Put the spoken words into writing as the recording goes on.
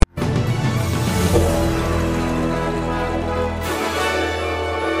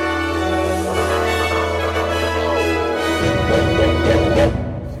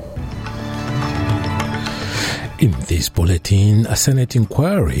This bulletin, a Senate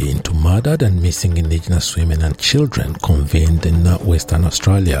inquiry into murdered and missing Indigenous women and children convened in Western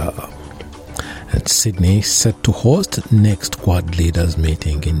Australia. And Sydney set to host next Quad leaders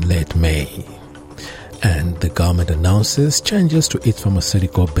meeting in late May. And the government announces changes to its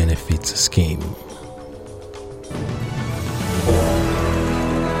pharmaceutical benefits scheme.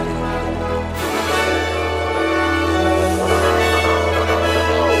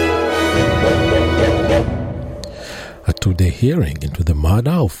 A two-day hearing into the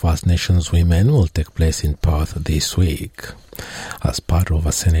murder of First Nations women will take place in Perth this week. As part of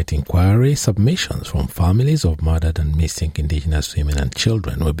a Senate inquiry, submissions from families of murdered and missing Indigenous women and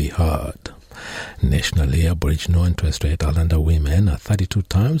children will be heard. Nationally, Aboriginal and Torres Strait Islander women are 32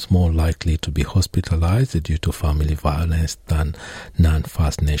 times more likely to be hospitalized due to family violence than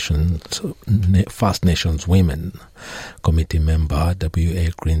non-First Nations women. Committee member WA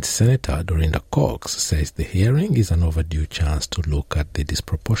Greens Senator Dorinda Cox says the hearing is an overdue chance to look at the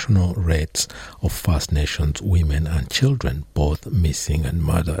disproportionate rates of First Nations women and children, both missing and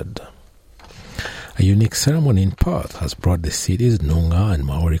murdered. A unique ceremony in Perth has brought the city's Noongar and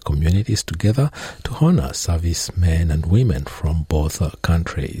Maori communities together to honour servicemen and women from both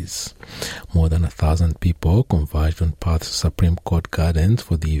countries. More than 1,000 people converged on Perth's Supreme Court Gardens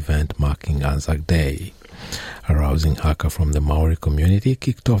for the event marking Anzac Day. A rousing haka from the Maori community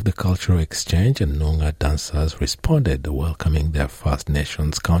kicked off the cultural exchange, and Noongar dancers responded, welcoming their First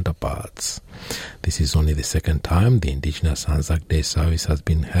Nations counterparts. This is only the second time the Indigenous Anzac Day service has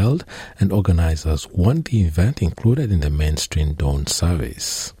been held, and organisers want the event included in the mainstream dawn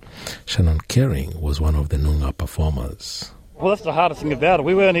service. Shannon Kering was one of the Noongar performers. Well, that's the hardest thing about it.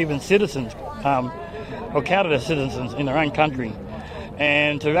 We weren't even citizens, or counted as citizens in our own country.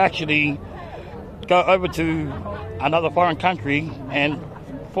 And to actually go over to another foreign country and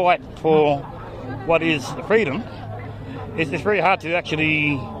fight for what is freedom, it's very hard to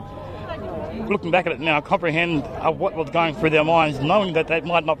actually, looking back at it now, comprehend what was going through their minds, knowing that they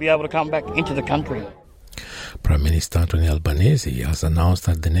might not be able to come back into the country. Prime Minister Anthony Albanese has announced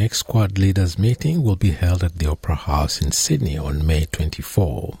that the next Quad leaders meeting will be held at the Opera House in Sydney on May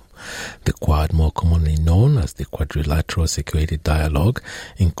 24. The Quad, more commonly known as the Quadrilateral Security Dialogue,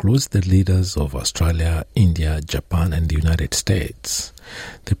 includes the leaders of Australia, India, Japan and the United States.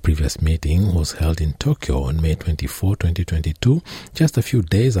 The previous meeting was held in Tokyo on May 24, 2022, just a few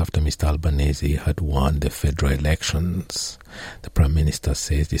days after Mr. Albanese had won the federal elections. The Prime Minister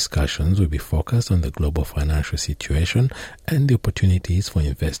says discussions will be focused on the global financial situation and the opportunities for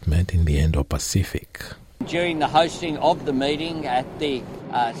investment in the Indo-Pacific. During the hosting of the meeting at the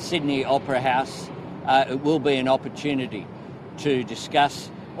Sydney Opera House, it will be an opportunity to discuss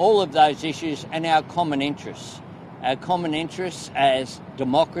all of those issues and our common interests. Our common interests as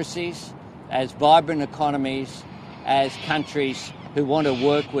democracies, as vibrant economies, as countries who want to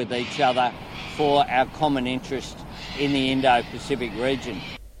work with each other for our common interest in the Indo-Pacific region.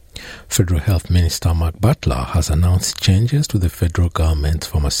 Federal Health Minister Mark Butler has announced changes to the federal government's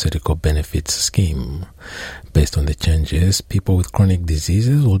pharmaceutical benefits scheme. Based on the changes, people with chronic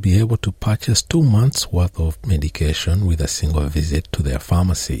diseases will be able to purchase 2 months' worth of medication with a single visit to their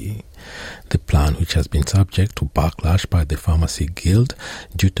pharmacy. The plan, which has been subject to backlash by the Pharmacy Guild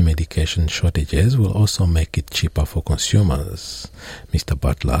due to medication shortages, will also make it cheaper for consumers. Mr.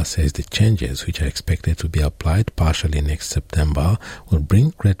 Butler says the changes, which are expected to be applied partially next September, will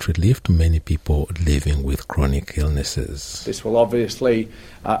bring great relief to many people living with chronic illnesses. This will obviously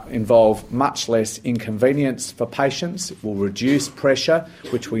involve much less inconvenience for patients. It will reduce pressure,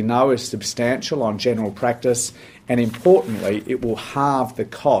 which we know is substantial on general practice, and importantly, it will halve the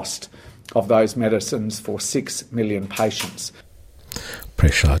cost of those medicines for 6 million patients.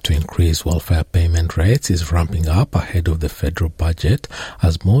 Pressure to increase welfare payment rates is ramping up ahead of the federal budget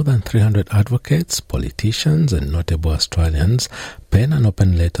as more than 300 advocates, politicians and notable Australians pen an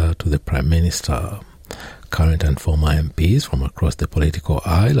open letter to the Prime Minister. Current and former MPs from across the political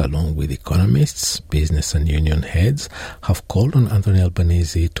aisle, along with economists, business and union heads, have called on Anthony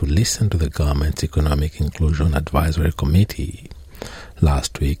Albanese to listen to the government's Economic Inclusion Advisory Committee.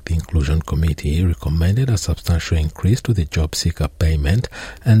 Last week, the Inclusion Committee recommended a substantial increase to the job seeker payment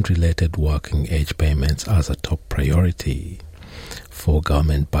and related working age payments as a top priority. 4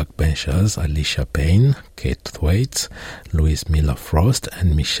 government backbenchers, Alicia Payne, Kate Thwaites, Louise Miller-Frost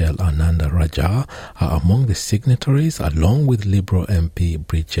and Michelle Ananda Raja, are among the signatories, along with Liberal MP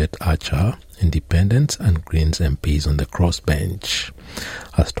Bridget Archer, Independents and Greens MPs on the crossbench.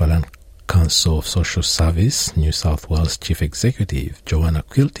 Australian Council of Social Service New South Wales Chief Executive Joanna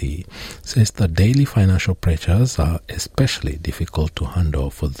Quilty says the daily financial pressures are especially difficult to handle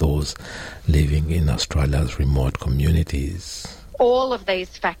for those living in Australia's remote communities. All of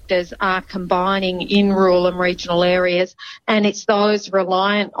these factors are combining in rural and regional areas, and it's those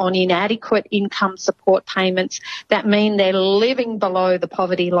reliant on inadequate income support payments that mean they're living below the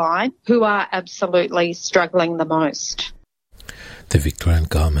poverty line who are absolutely struggling the most. The Victorian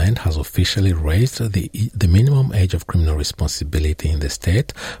government has officially raised the minimum age of criminal responsibility in the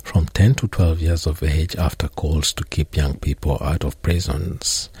state from 10 to 12 years of age after calls to keep young people out of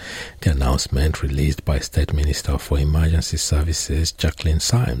prisons. The announcement, released by State Minister for Emergency Services Jacqueline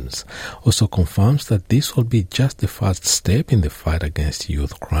Symes, also confirms that this will be just the first step in the fight against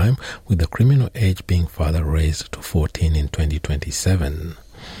youth crime, with the criminal age being further raised to 14 in 2027.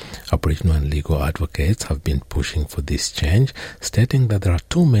 Aboriginal and legal advocates have been pushing for this change, stating that there are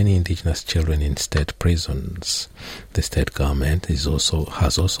too many Indigenous children in state prisons. The state government has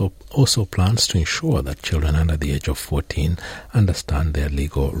also plans to ensure that children under the age of 14 understand their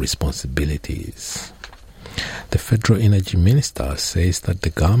legal responsibilities. The Federal Energy Minister says that the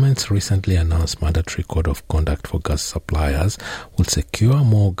government's recently announced mandatory code of conduct for gas suppliers will secure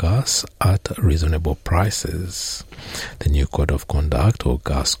more gas at reasonable prices. The new code of conduct, or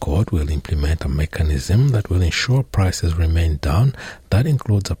gas code, will implement a mechanism that will ensure prices remain down. That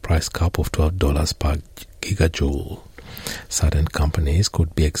includes a price cap of $12 per gigajoule. Certain companies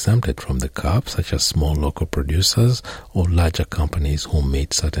could be exempted from the cap, such as small local producers or larger companies who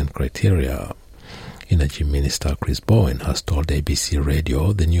meet certain criteria. Energy Minister Chris Bowen has told ABC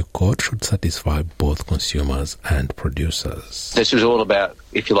Radio the new code should satisfy both consumers and producers. This is all about,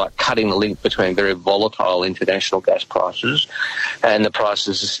 if you like, cutting the link between very volatile international gas prices and the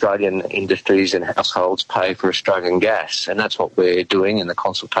prices Australian industries and households pay for Australian gas. And that's what we're doing in the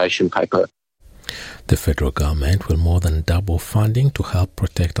consultation paper. The federal government will more than double funding to help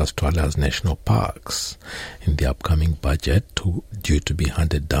protect Australia's national parks. In the upcoming budget, due to be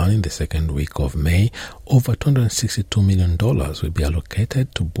handed down in the second week of May, over $262 million will be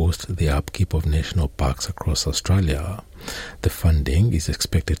allocated to boost the upkeep of national parks across Australia. The funding is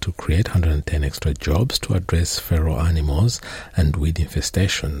expected to create 110 extra jobs to address feral animals and weed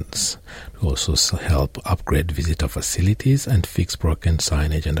infestations. It will also help upgrade visitor facilities and fix broken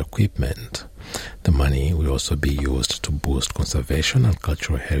signage and equipment. The money will also be used to boost conservation and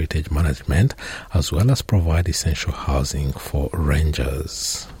cultural heritage management, as well as provide essential housing for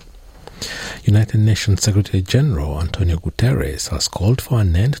rangers. United Nations Secretary General Antonio Guterres has called for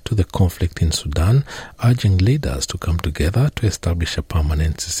an end to the conflict in Sudan, urging leaders to come together to establish a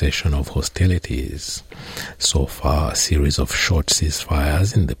permanent cessation of hostilities. So far, a series of short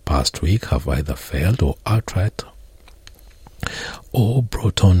ceasefires in the past week have either failed or outright or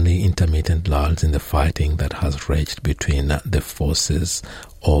brought only intermittent lulls in the fighting that has raged between the forces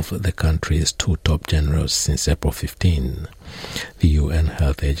of the country's two top generals since April 15. The UN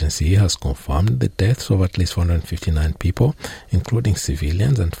Health Agency has confirmed the deaths of at least 459 people, including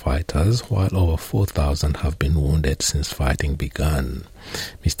civilians and fighters, while over 4,000 have been wounded since fighting began.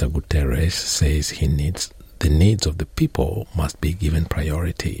 Mr. Guterres says the needs of the people must be given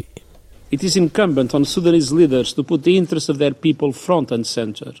priority. It is incumbent on Sudanese leaders to put the interests of their people front and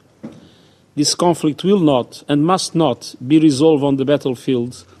center. This conflict will not and must not be resolved on the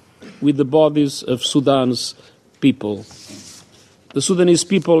battlefield with the bodies of Sudan's people. The Sudanese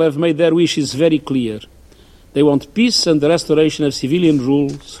people have made their wishes very clear. They want peace and the restoration of civilian rule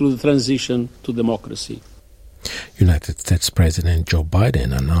through the transition to democracy. United States President Joe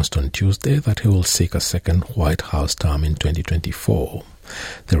Biden announced on Tuesday that he will seek a second White House term in 2024.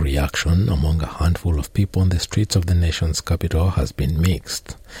 The reaction among a handful of people on the streets of the nation's capital has been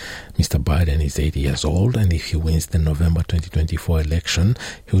mixed. Mr. Biden is 80 years old, and if he wins the November 2024 election,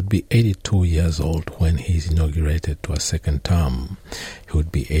 he would be 82 years old when he is inaugurated to a second term. He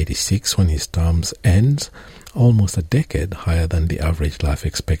would be 86 when his term ends, almost a decade higher than the average life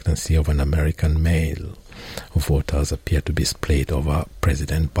expectancy of an American male. Voters appear to be split over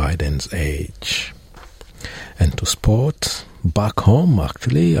President Biden's age. And to sport, back home,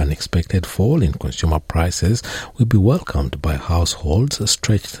 actually, unexpected fall in consumer prices will be welcomed by households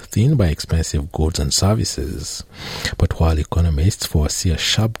stretched thin by expensive goods and services. But while economists foresee a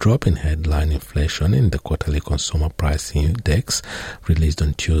sharp drop in headline inflation in the quarterly consumer price index released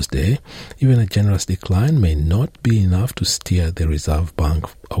on Tuesday, even a generous decline may not be enough to steer the Reserve Bank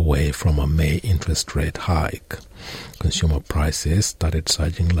away from a May interest rate hike. Consumer prices started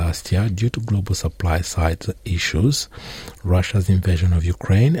surging last year due to global supply-side issues, Russia's invasion of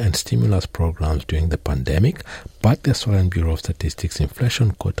Ukraine and stimulus programs during the pandemic, but the Australian Bureau of Statistics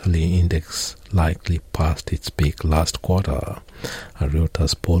Inflation Quarterly Index likely passed its peak last quarter. A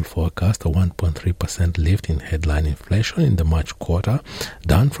Reuters poll forecast a 1.3% lift in headline inflation in the March quarter,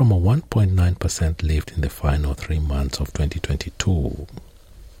 down from a 1.9% lift in the final 3 months of 2022.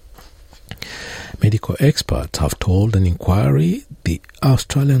 Medical experts have told an inquiry the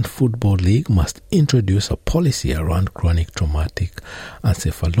Australian Football League must introduce a policy around chronic traumatic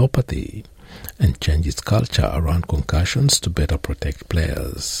encephalopathy and change its culture around concussions to better protect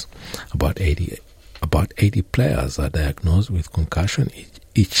players. About 80 players are diagnosed with concussion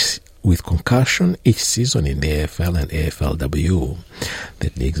each season in the AFL and AFLW.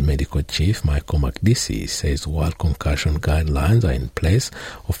 The league's medical chief, Michael McDessie, says while concussion guidelines are in place,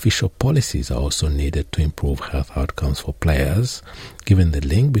 official policies are also needed to improve health outcomes for players, given the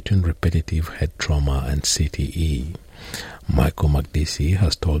link between repetitive head trauma and CTE. Michael McDessie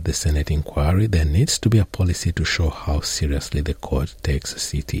has told the Senate inquiry there needs to be a policy to show how seriously the court takes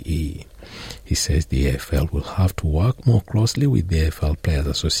CTE. He says the AFL will have to work more closely with the AFL Players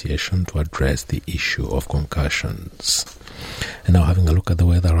Association to address the issue of concussions. And now having a look at the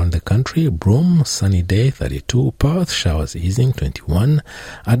weather around the country. Broome, sunny day, 32. Perth, showers easing, 21.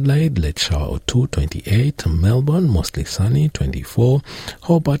 Adelaide, late shower or 2, 28. Melbourne, mostly sunny, 24.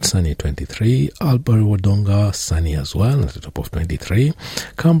 Hobart, sunny, 23. Albury-Wodonga, sunny as well, at the top of 23.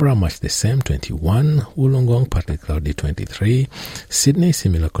 Canberra, much the same, 21. Wollongong, partly cloudy, 23. Sydney,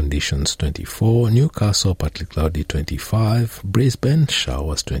 similar conditions, 24. Newcastle, partly cloudy, 25. Brisbane,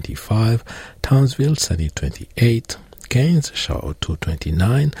 showers, 25. Townsville, sunny, 28. Cairns, shower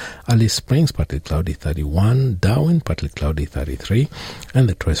 229, Alice Springs, partly cloudy 31, Darwin, partly cloudy 33, and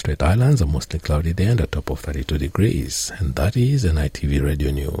the Torres Strait Islands, a mostly cloudy day and a top of 32 degrees. And that is NITV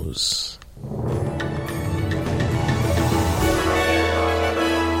Radio News.